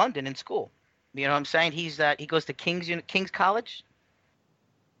now in London in school. You know what I'm saying? He goes to King's College.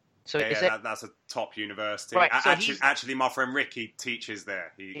 So that's a top university. Right, actually, my friend Ricky teaches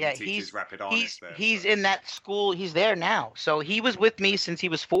there. He teaches rapid harness there. He's in that school. He's there now. So he was with me since he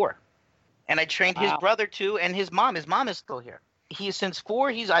was 4, and I trained his brother too, and his mom. His mom is still here. He's since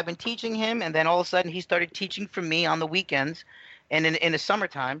 4. I've been teaching him, and then all of a sudden he started teaching for me on the weekends, and in the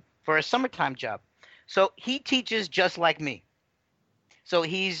summertime for a summertime job. So he teaches just like me. So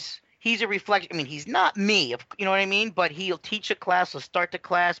he's a reflection. I mean, he's not me, you know what I mean? But he'll teach a class, he'll start the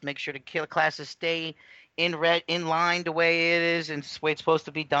class, make sure the classes stay in line the way it is and the way it's supposed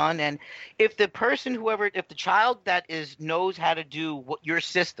to be done. And if the person, if the child that knows how to do your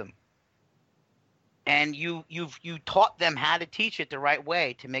system, and you taught them how to teach it the right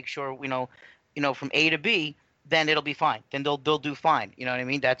way to make sure, from A to B, then it'll be fine. Then they'll do fine. You know what I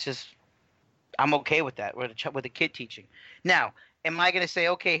mean? That's just, I'm okay with that, with a kid teaching. Now, am I going to say,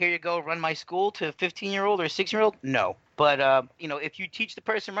 okay, here you go, run my school to a 15-year-old or a 16-year-old? No. But, if you teach the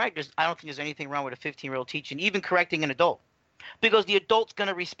person right, I don't think there's anything wrong with a 15-year-old teaching, even correcting an adult. Because the adult's going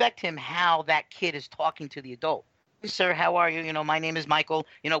to respect him how that kid is talking to the adult. Sir, how are you? My name is Michael.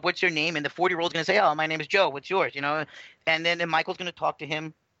 What's your name? And the 40-year-old's going to say, oh, my name is Joe. What's yours? And then Michael's going to talk to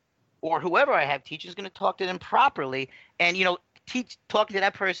him, or whoever I have teaching is going to talk to them properly. And, talking to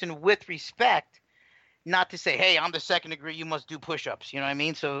that person with respect, not to say, hey, I'm the second degree, you must do push-ups. You know what I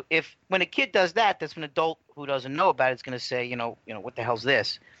mean? So when a kid does that, that's an adult who doesn't know about it is going to say, what the hell's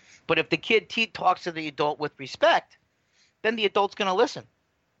this? But if the kid talks to the adult with respect, then the adult's going to listen.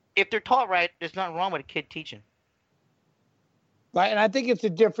 If they're taught right, there's nothing wrong with a kid teaching. Right, and I think it's a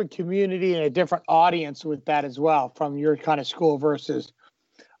different community and a different audience with that as well, from your kind of school versus,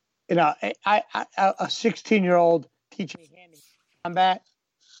 a 16-year-old teaching hand-to-hand combat.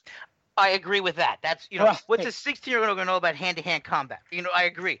 I agree with that. That's right. What's a 16-year-old going to know about hand-to-hand combat? I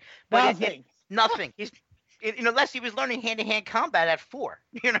agree. But nothing. He's unless he was learning hand-to-hand combat at 4.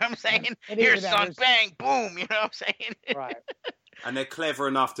 You know what I'm saying? Here, son, bang, boom. You know what I'm saying? Right. And they're clever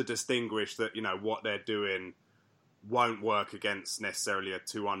enough to distinguish that what they're doing won't work against necessarily a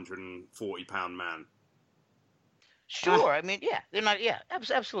 240-pound man. Sure. I mean, yeah, they're not. Yeah,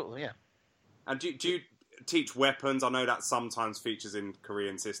 absolutely. Yeah. And do you teach weapons? I know that sometimes features in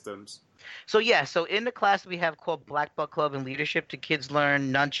Korean systems. So in the class we have called Black Belt Club and Leadership, the kids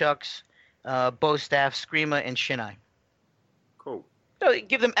learn nunchucks, bow staff, screamer, and shinai. Cool. So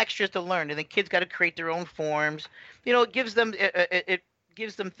give them extras to learn, and the kids got to create their own forms. It gives them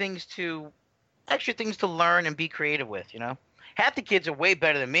things to extra things to learn and be creative with. Half the kids are way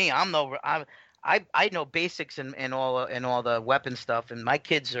better than me. I know basics and all the weapon stuff, and my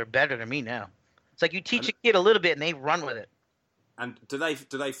kids are better than me now. It's like you teach a kid a little bit and they run with it. And do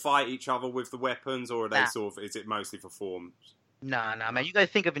they fight each other with the weapons, or are they sort of, is it mostly for forms? Nah, man. You got to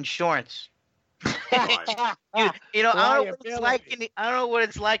think of insurance. Right. You know, I don't know what it's like I don't know what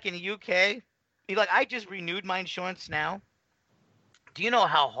it's like in the UK. Like, I just renewed my insurance now. Do you know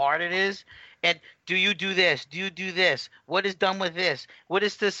how hard it is? And do you do this? Do you do this? What is done with this? What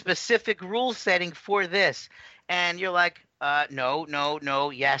is the specific rule setting for this? And you're like,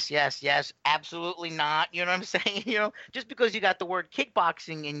 no, yes, absolutely not. You know what I'm saying? You know, just because you got the word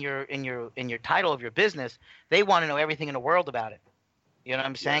kickboxing in your title of your business, they want to know everything in the world about it. You know what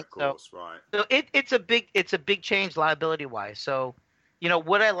I'm saying? Yeah, of course, right. So it's a big change liability wise. So, you know,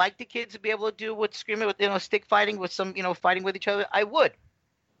 would I like the kids to be able to do with screaming with, you know, stick fighting with some, you know, fighting with each other? I would.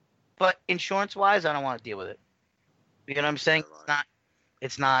 But insurance wise, I don't want to deal with it. You know what I'm saying? Yeah, right.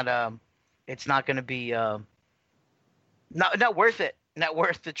 It's not going to be not worth it. Not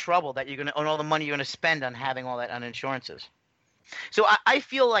worth the trouble that you're going to, and all the money you're going to spend on having all that on insurances. So I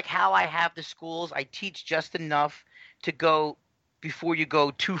feel like how I have the schools, I teach just enough to go before you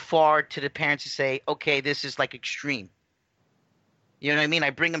go too far to the parents to say, okay, this is like extreme. You know what I mean? I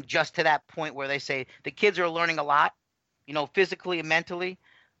bring them just to that point where they say the kids are learning a lot, you know, physically and mentally.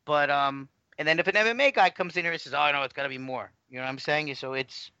 But and then if an MMA guy comes in here and says, oh, no, it's got to be more. You know what I'm saying? So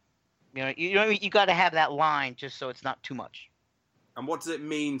it's, you got to have that line just so it's not too much. And what does it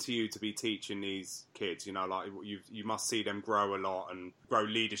mean to you to be teaching these kids? You know, like you must see them grow a lot and grow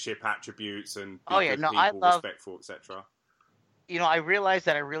leadership attributes and be good people, respectful, etc. You know, I realize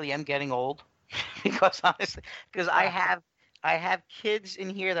that I really am getting old because I have kids in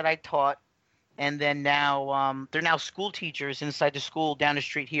here that I taught, and then now they're now school teachers inside the school down the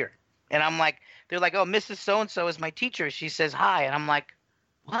street here. And I'm like, they're like, oh, Mrs. So-and-so is my teacher. She says hi. And I'm like,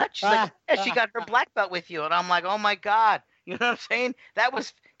 what? She's like, yeah, she got her black belt with you. And I'm like, oh, my God. You know what I'm saying? That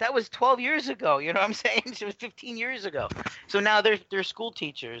was 12 years ago. You know what I'm saying? It was 15 years ago. So now they're school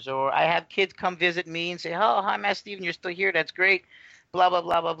teachers. Or I have kids come visit me and say, oh, hi, Matt Steven, you're still here. That's great. Blah, blah,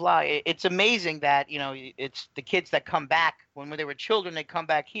 blah, blah, blah. It's amazing that, you know, it's the kids that come back. When they were children, they come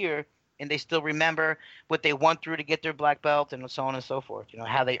back here, and they still remember what they went through to get their black belt and so on and so forth, you know,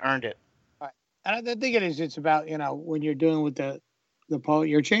 how they earned it. Right. And I think it's about, you know, when you're doing with the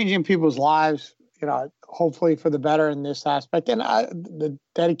you're changing people's lives, you know, hopefully for the better in this aspect. And the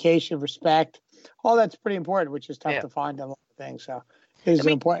dedication, respect, all that's pretty important, which is tough to find in a lot of things. So it's an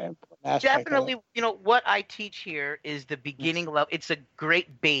important aspect. Definitely, you know, what I teach here is the beginning level. It's a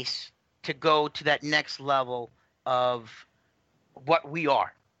great base to go to that next level of what we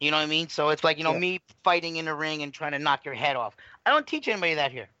are. You know what I mean? So it's like, you know, me fighting in the ring and trying to knock your head off. I don't teach anybody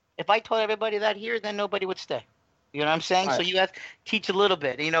that here. If I taught everybody that here, then nobody would stay. You know what I'm saying? Right. So you have to teach a little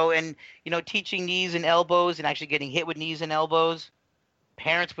bit, you know, and, you know, teaching knees and elbows and actually getting hit with knees and elbows,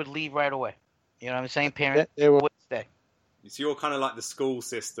 parents would leave right away. You know what I'm saying? Parents would stay. So you're kind of like the school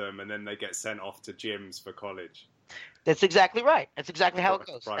system, and then they get sent off to gyms for college. That's exactly right. That's exactly how it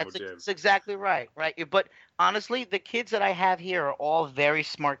goes. That's exactly right. Right. But honestly, the kids that I have here are all very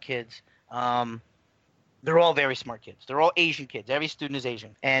smart kids. They're all very smart kids. They're all Asian kids. Every student is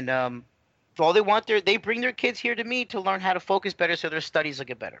Asian. And all they want, they bring their kids here to me to learn how to focus better so their studies will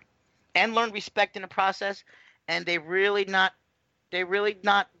get better. And learn respect in the process. And they're really not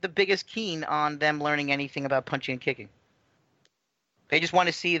the biggest keen on them learning anything about punching and kicking. They just want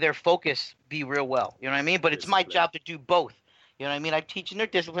to see their focus be real well. You know what I mean? But it's my job to do both. You know what I mean? I'm teaching their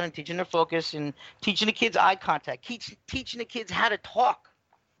discipline, I'm teaching their focus, and teaching the kids eye contact, teaching the kids how to talk.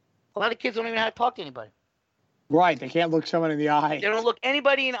 A lot of kids don't even know how to talk to anybody. Right. They can't look someone in the eye. They don't look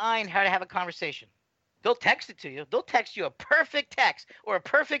anybody in the eye and how to have a conversation. They'll text it to you. They'll text you a perfect text or a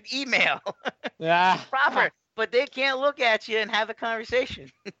perfect email. Yeah. Proper. But they can't look at you and have a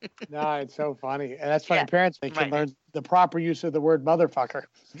conversation. No, it's so funny. And that's why parents can learn the proper use of the word motherfucker.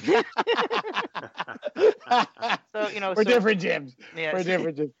 So, you know, we're different gyms. Yeah. We're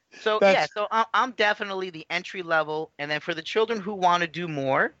different gyms. So, so I'm definitely the entry level. And then for the children who want to do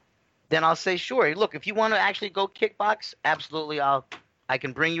more, then I'll say, sure. Look, if you want to actually go kickbox, absolutely, I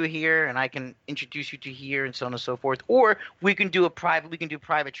can bring you here and I can introduce you to here and so on and so forth. Or we can do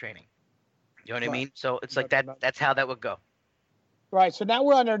private training. You know what I mean? So it's like that. That's how that would go. Right. So now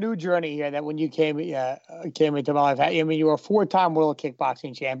we're on our new journey here. That when you came into my life, I mean, you were a 4-time world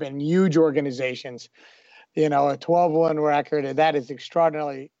kickboxing champion, huge organizations. You know, a 12-1 record, and that is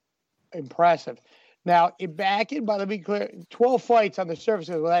extraordinarily impressive. Now, let me be clear, 12 fights on the surface.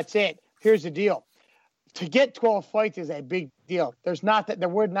 Well, that's it. Here's the deal: to get 12 fights is a big deal. There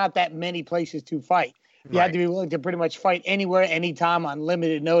were not that many places to fight. You had to be willing to pretty much fight anywhere, anytime on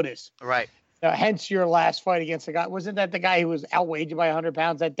limited notice. Right. Hence your last fight against the guy. Wasn't that the guy who was outweighed you by 100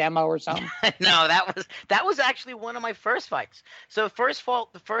 pounds, that demo or something? No, that was actually one of my first fights. So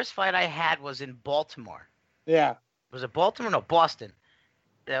the first fight I had was in Baltimore. Yeah. Was it Baltimore? No, Boston.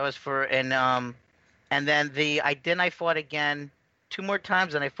 That was and then I fought again 2 more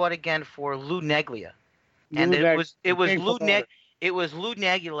times, and I fought again for Lou Neglia. And it was Lou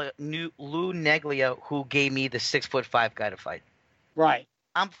Neglia who gave me the 6'5" guy to fight. Right.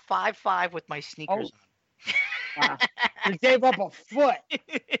 I'm 5'5" with my sneakers on. Wow. You gave up a foot.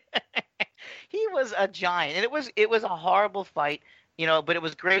 He was a giant, and it was a horrible fight, but it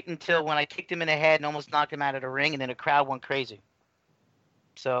was great until when I kicked him in the head and almost knocked him out of the ring, and then the crowd went crazy.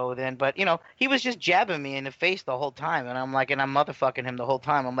 So then, but he was just jabbing me in the face the whole time, and I'm motherfucking him the whole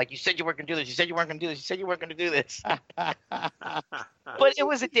time. I'm like, you said you weren't gonna do this. You said you weren't gonna do this. You said you weren't gonna do this. But it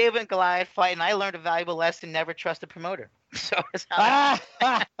was a David and Goliath fight, and I learned a valuable lesson: never trust a promoter. So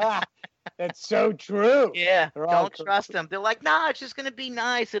that's so true. Yeah, don't trust them. They're like, nah, it's just gonna be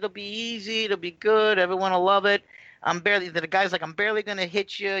nice. It'll be easy. It'll be good. Everyone will love it. The guy's like, I'm barely gonna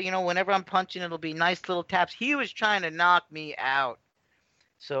hit you. Whenever I'm punching, it'll be nice little taps. He was trying to knock me out.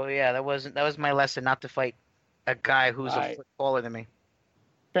 So yeah, that was my lesson, not to fight a guy who's a foot taller than me.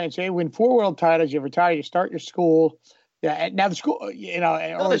 So you win 4 world titles. You retire. You start your school. Yeah. Now the school,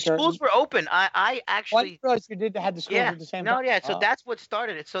 No, the schools were open. I actually realized you had the schools at the same time. Yeah. So that's what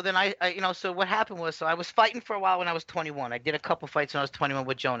started it. So then so what happened was, I was fighting for a while when I was 21. I did a couple fights when I was 21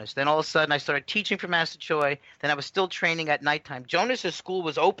 with Jonas. Then all of a sudden I started teaching for Master Choi. Then I was still training at nighttime. Jonas's school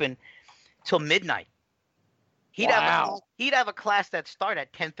was open till midnight. He'd have a class that start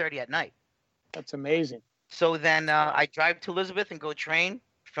at 10:30 at night. That's amazing. So then I drive to Elizabeth and go train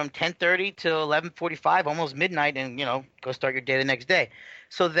from 10:30 till 11:45, almost midnight, and go start your day the next day.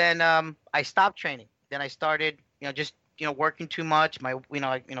 So then I stopped training. Then I started, just working too much.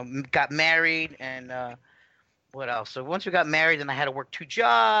 Got married, and what else? So once we got married, then I had to work 2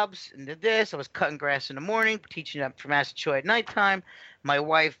 jobs and did this. I was cutting grass in the morning, teaching for Master Choi at nighttime. My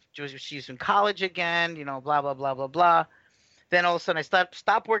wife, she's in college again, blah, blah, blah, blah, blah. Then all of a sudden I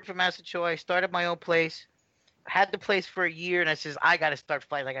stopped working for Master Choi, started my own place, had the place for a year, and I says, I got to start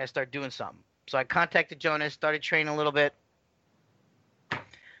fighting. I got to start doing something. So I contacted Jonas, started training a little bit.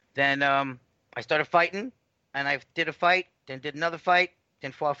 Then I started fighting, and I did a fight, then did another fight,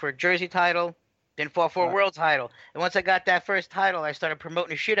 then fought for a Jersey title, then fought for a world title. And once I got that first title, I started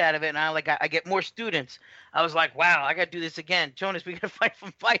promoting the shit out of it, and I get more students. I was like, wow, I got to do this again. Jonas, we got to fight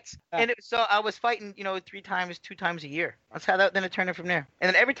some fights. And so I was fighting, 2 times a year. That's how then it turned in from there. And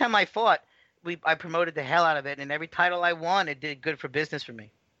then every time I fought, I promoted the hell out of it, and every title I won, it did good for business for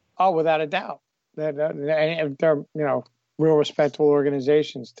me. Oh, without a doubt. They're, real respectable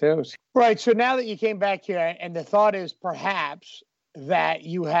organizations too. Right. So now that you came back here, and the thought is perhaps that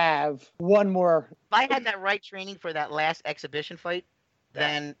you have one more. If I had that right training for that last exhibition fight,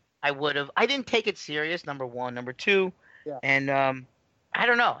 then I would have. I didn't take it serious, number one. Number two, and I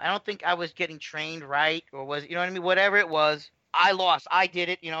don't know. I don't think I was getting trained right, or was, you know what I mean? Whatever it was, I lost. I did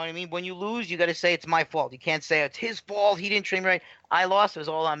it. You know what I mean? When you lose, you got to say it's my fault. You can't say it's his fault. He didn't train me right. I lost. It was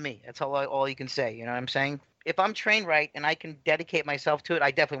all on me. That's all you can say. You know what I'm saying? If I'm trained right and I can dedicate myself to it, I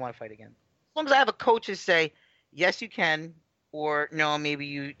definitely want to fight again. As long as I have a coach to say, yes, you can, or no, maybe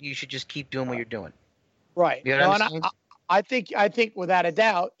you should just keep doing what you're doing. Right. You know what I'm saying? I think without a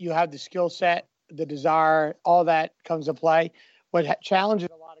doubt, you have the skill set, the desire, all that comes to play. What challenges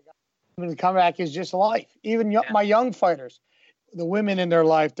a lot of guys in the comeback is just life. Even my young fighters, the women in their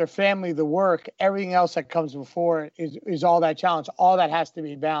life, their family, the work, everything else that comes before it is all that challenge. All that has to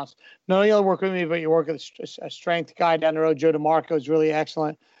be balanced. Not only you work with me, but you work with a strength guy down the road. Joe DeMarco is really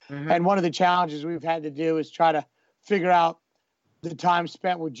excellent. Mm-hmm. And one of the challenges we've had to do is try to figure out the time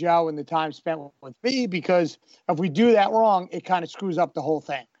spent with Joe and the time spent with me, because if we do that wrong, it kind of screws up the whole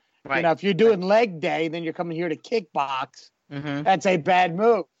thing. Right. If you're doing leg day, then you're coming here to kickbox. Mm-hmm. That's a bad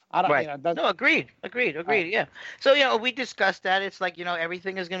move. I don't. Right. No, agreed. Yeah. So we discussed that. It's like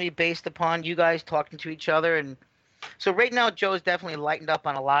everything is going to be based upon you guys talking to each other, and so right now Joe's definitely lightened up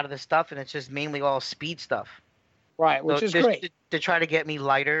on a lot of the stuff, and it's just mainly all speed stuff. Right, which is great to try to get me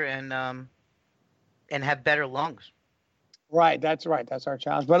lighter and have better lungs. Right, that's right. That's our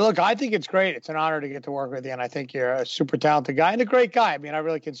challenge. But look, I think it's great. It's an honor to get to work with you, and I think you're a super talented guy and a great guy. I mean, I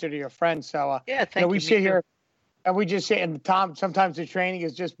really consider you a friend. So thank you. We sit here. And we just say, and Tom, sometimes the training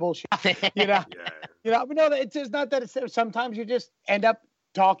is just bullshit, But no, it's just not that. Sometimes you just end up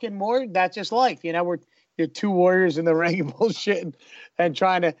talking more. That's just life, We're two warriors in the ring, bullshit, and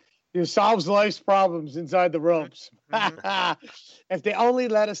trying to solve life's problems inside the ropes. Mm-hmm. If they only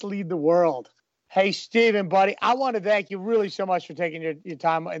let us lead the world. Hey, Steven, buddy, I want to thank you really so much for taking your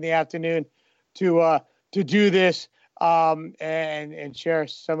time in the afternoon to do this and share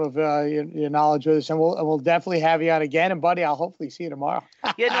some of your knowledge with us. And we'll definitely have you on again. And, buddy, I'll hopefully see you tomorrow.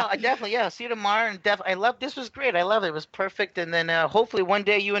 Yeah, no, I definitely, see you tomorrow. And I love this. Was great. I love it. It was perfect. And then hopefully one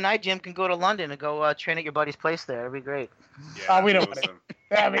day you and I, Jim, can go to London and go train at your buddy's place there. It'd be great. Yeah, we don't.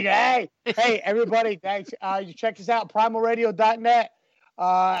 Awesome. Hey, everybody, thanks. You check us out, primalradio.net.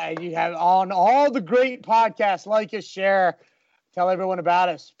 And you have on all the great podcasts. Like us, share, tell everyone about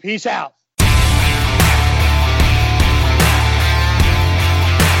us. Peace out.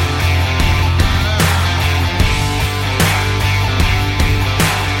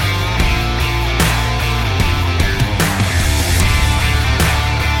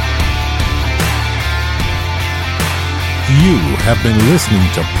 You have been listening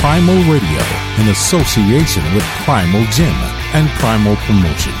to Primal Radio in association with Primal Gym and Primal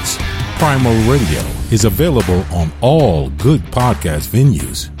Promotions. Primal Radio is available on all good podcast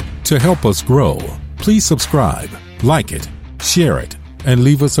venues. To help us grow, please subscribe, like it, share it, and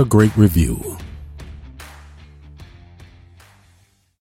leave us a great review.